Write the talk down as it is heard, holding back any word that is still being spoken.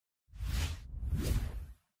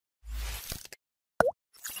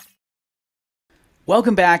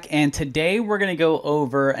Welcome back, and today we're going to go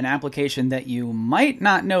over an application that you might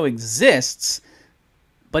not know exists,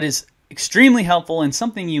 but is extremely helpful and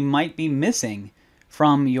something you might be missing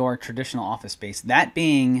from your traditional office space, that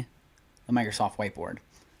being the Microsoft Whiteboard.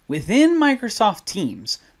 Within Microsoft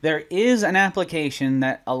Teams, there is an application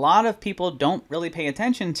that a lot of people don't really pay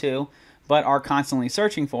attention to, but are constantly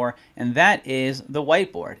searching for, and that is the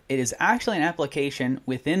Whiteboard. It is actually an application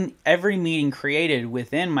within every meeting created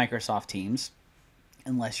within Microsoft Teams,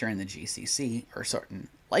 unless you're in the GCC or certain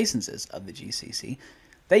licenses of the GCC,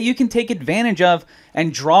 that you can take advantage of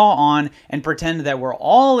and draw on and pretend that we're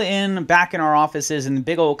all back in our offices in the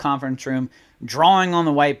big old conference room, drawing on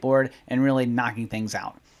the whiteboard and really knocking things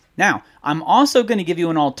out. Now, I'm also going to give you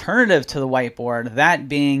an alternative to the whiteboard, that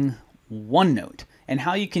being OneNote, and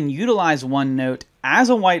how you can utilize OneNote as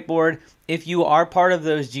a whiteboard if you are part of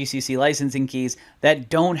those GCC licensing keys that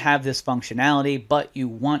don't have this functionality, but you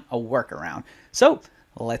want a workaround. So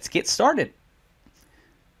let's get started.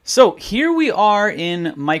 So here we are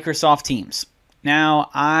in Microsoft Teams. Now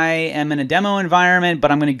I am in a demo environment,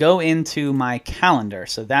 but I'm going to go into my calendar.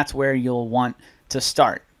 So that's where you'll want to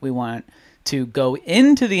start. We want to go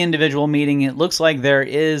into the individual meeting. It looks like there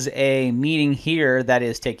is a meeting here that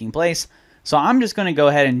is taking place. So I'm just going to go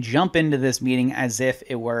ahead and jump into this meeting as if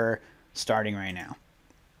it were starting right now.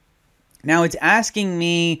 Now it's asking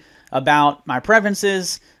me about my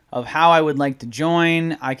preferences of how I would like to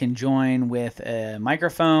join. I can join with a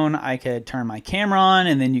microphone. I could turn my camera on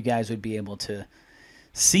and then you guys would be able to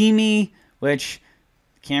see me, which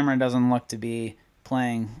the camera doesn't look to be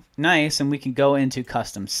playing nice. And we can go into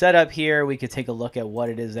custom setup here. We could take a look at what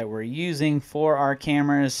it is that we're using for our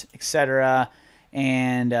cameras, etc.,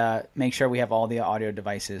 and make sure we have all the audio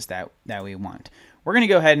devices that we want. We're going to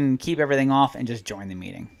go ahead and keep everything off and just join the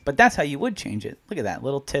meeting. But that's how you would change it. Look at that,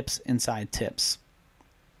 little tips inside tips.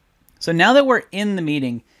 So now that we're in the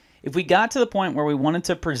meeting, if we got to the point where we wanted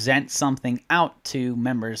to present something out to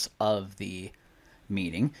members of the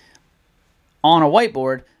meeting on a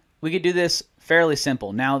whiteboard, we could do this fairly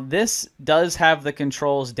simple. Now this does have the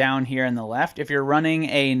controls down here on the left. If you're running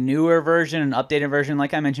a newer version, an updated version,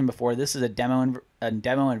 like I mentioned before, this is a demo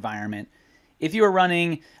environment. If you are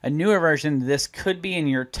running a newer version, this could be in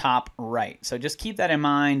your top right. So just keep that in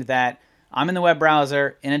mind that I'm in the web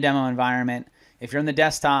browser in a demo environment. If you're in the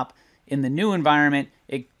desktop, in the new environment,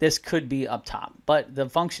 this could be up top, but the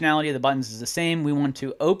functionality of the buttons is the same. We want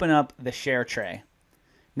to open up the share tray.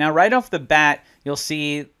 Now, right off the bat, you'll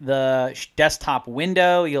see the desktop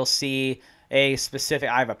window. You'll see a specific,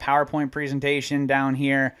 I have a PowerPoint presentation down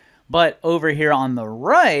here, but over here on the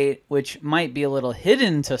right, which might be a little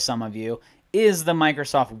hidden to some of you, is the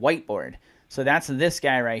Microsoft Whiteboard. So that's this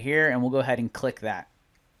guy right here, and we'll go ahead and click that.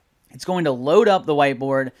 It's going to load up the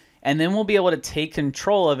whiteboard, and then we'll be able to take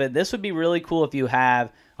control of it. This would be really cool if you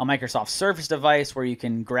have a Microsoft Surface device where you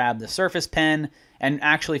can grab the Surface Pen and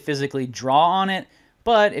actually physically draw on it.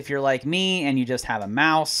 But if you're like me and you just have a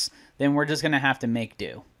mouse, then we're just going to have to make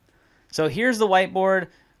do. So here's the whiteboard.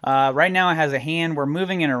 Right now it has a hand. We're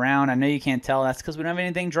moving it around. I know you can't tell. That's because we don't have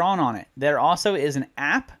anything drawn on it. There also is an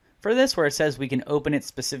app for this where it says we can open it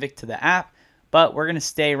specific to the app, but we're going to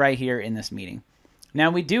stay right here in this meeting.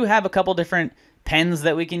 Now we do have a couple different pens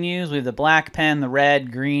that we can use. We have the black pen, the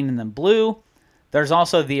red, green, and the blue. There's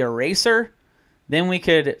also the eraser. Then we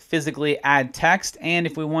could physically add text, and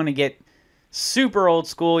if we want to get super old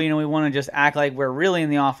school, we want to just act like we're really in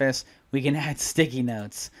the office, we can add sticky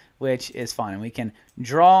notes, which is fun. We can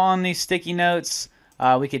draw on these sticky notes.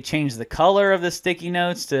 We could change the color of the sticky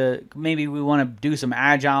notes to maybe we want to do some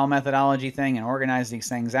agile methodology thing and organize these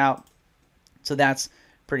things out. So that's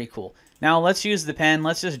pretty cool. Now let's use the pen.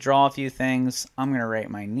 Let's just draw a few things. I'm going to write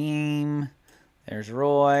my name. There's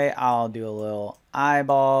Roy. I'll do a little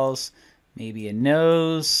eyeballs, maybe a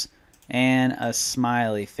nose, and a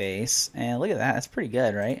smiley face. And look at that. That's pretty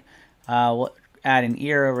good, right? We'll add an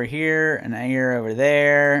ear over here, an ear over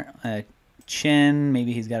there, a chin.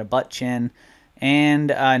 Maybe he's got a butt chin. And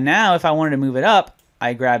now if I wanted to move it up,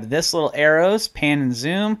 I grab this little arrows, pan and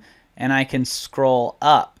zoom, and I can scroll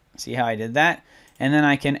up. See how I did that? And then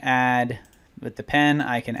I can add, with the pen,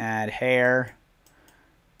 I can add hair.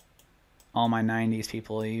 All my 90s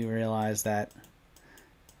people, you realize that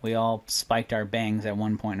we all spiked our bangs at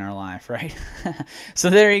one point in our life, right?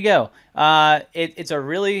 So there you go. It's a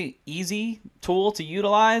really easy tool to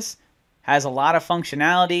utilize. Has a lot of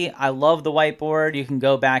functionality. I love the whiteboard. You can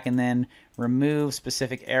go back and then remove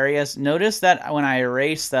specific areas. Notice that when I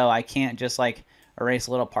erase, though, I can't just like erase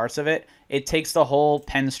little parts of it. It takes the whole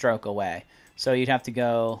pen stroke away. So you'd have to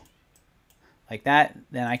go like that.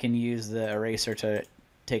 Then I can use the eraser to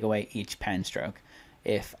take away each pen stroke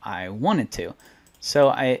if I wanted to.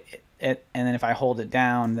 So and then if I hold it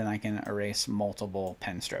down, then I can erase multiple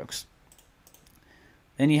pen strokes.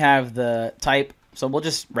 Then you have the type. So we'll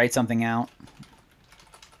just write something out.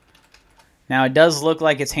 Now it does look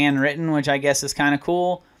like it's handwritten, which I guess is kind of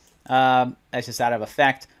cool. That's just out of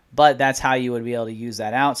effect, but that's how you would be able to use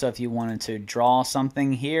that out. So if you wanted to draw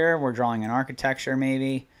something here, we're drawing an architecture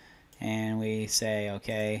maybe, and we say,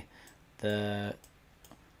 okay, we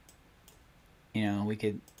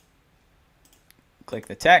could click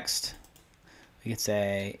the text. We could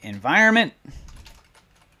say environment.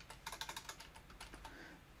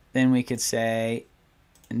 Then we could say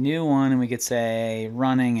a new one, and we could say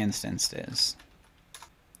running instances.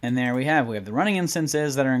 And there we have the running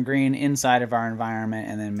instances that are in green inside of our environment,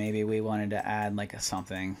 and then maybe we wanted to add like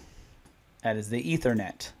something that is the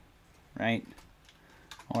Ethernet, right?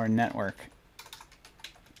 Or network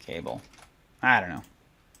cable. I don't know.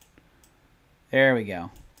 There we go.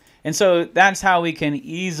 And so that's how we can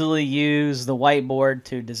easily use the whiteboard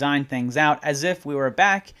to design things out as if we were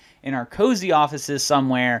back in our cozy offices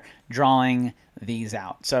somewhere drawing these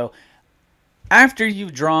out. So after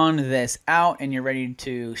you've drawn this out and you're ready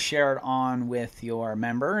to share it on with your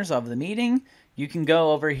members of the meeting, you can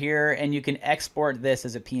go over here and you can export this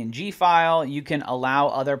as a PNG file. You can allow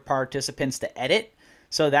other participants to edit.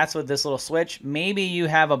 So that's what this little switch. Maybe you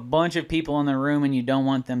have a bunch of people in the room and you don't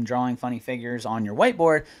want them drawing funny figures on your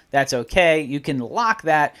whiteboard. That's okay. You can lock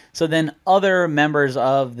that so then other members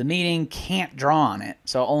of the meeting can't draw on it.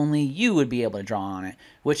 So only you would be able to draw on it,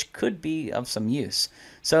 which could be of some use.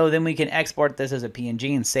 So then we can export this as a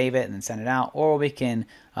PNG and save it and then send it out, or we can,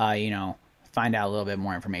 find out a little bit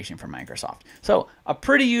more information from Microsoft. So a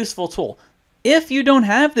pretty useful tool. If you don't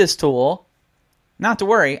have this tool, not to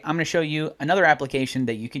worry, I'm going to show you another application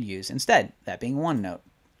that you could use instead, that being OneNote.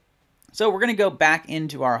 So we're going to go back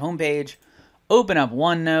into our homepage, open up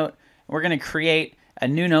OneNote. We're going to create a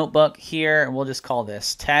new notebook here, and we'll just call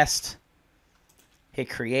this test. Hit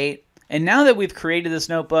create. And now that we've created this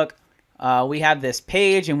notebook, we have this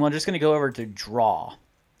page, and we're just going to go over to draw.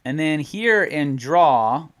 And then here in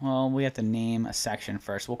draw, well, we have to name a section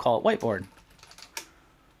first. We'll call it whiteboard.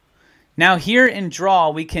 Now here in draw,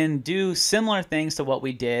 we can do similar things to what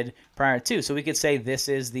we did prior to. So we could say this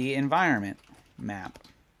is the environment map.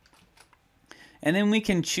 And then we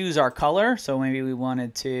can choose our color. So maybe we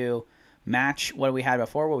wanted to match what we had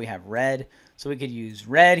before, where we have red. So we could use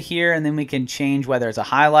red here, and then we can change whether it's a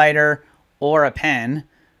highlighter or a pen.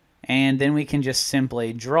 And then we can just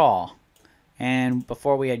simply draw. And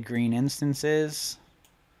before we had green instances.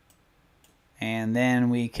 And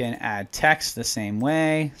then we can add text the same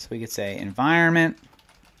way. So we could say environment.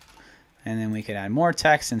 And then we could add more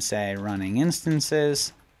text and say running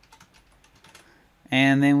instances.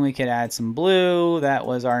 And then we could add some blue. That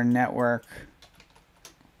was our network.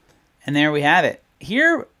 And there we have it.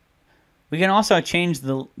 Here we can also change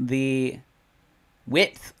the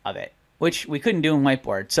width of it, which we couldn't do in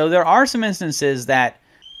Whiteboard. So there are some instances that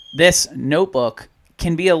this notebook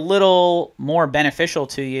can be a little more beneficial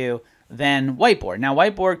to you than Whiteboard. Now,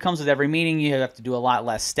 Whiteboard comes with every meeting. You have to do a lot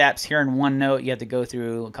less steps. Here in OneNote, you have to go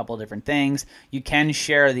through a couple of different things. You can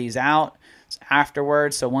share these out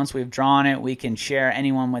afterwards. So once we've drawn it, we can share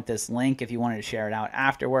anyone with this link if you wanted to share it out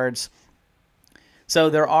afterwards. So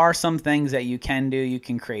there are some things that you can do. You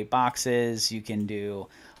can create boxes. You can do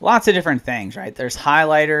lots of different things, right? There's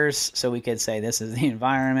highlighters. So we could say this is the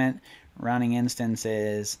environment, running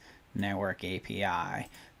instances, network API.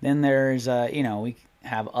 Then there's, we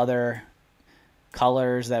have other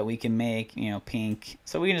colors that we can make, pink.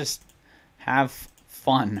 So we can just have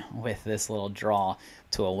fun with this little draw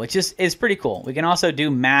tool, which is pretty cool. We can also do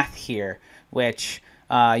math here, which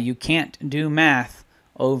you can't do math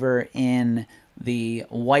over in the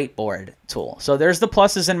whiteboard tool. So there's the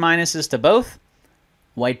pluses and minuses to both.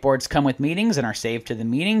 Whiteboards come with meetings and are saved to the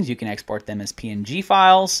meetings. You can export them as PNG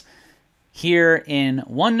files. Here in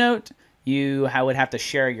OneNote, you would have to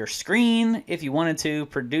share your screen. If you wanted to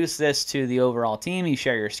produce this to the overall team, you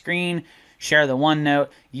share your screen, share the OneNote,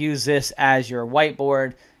 use this as your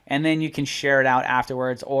whiteboard, and then you can share it out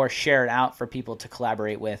afterwards or share it out for people to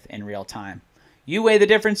collaborate with in real time. You weigh the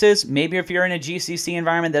differences. Maybe if you're in a GCC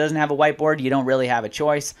environment that doesn't have a whiteboard, you don't really have a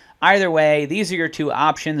choice. Either way, these are your two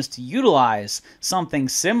options to utilize something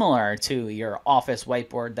similar to your office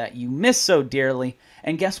whiteboard that you miss so dearly.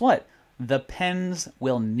 And guess what? The pens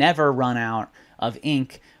will never run out of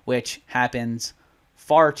ink, which happens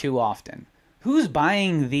far too often. Who's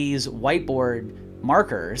buying these whiteboard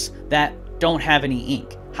markers that don't have any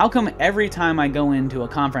ink? How come every time I go into a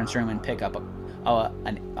conference room and pick up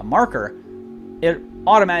a marker, it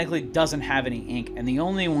automatically doesn't have any ink, and the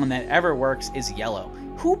only one that ever works is yellow?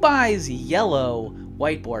 Who buys yellow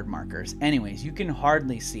whiteboard markers? Anyways, you can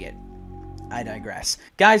hardly see it. I digress.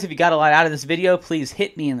 Guys, if you got a lot out of this video, please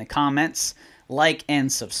hit me in the comments, like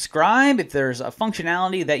and subscribe. If there's a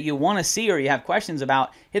functionality that you want to see or you have questions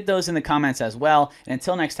about, hit those in the comments as well. And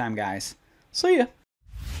until next time, guys, see ya.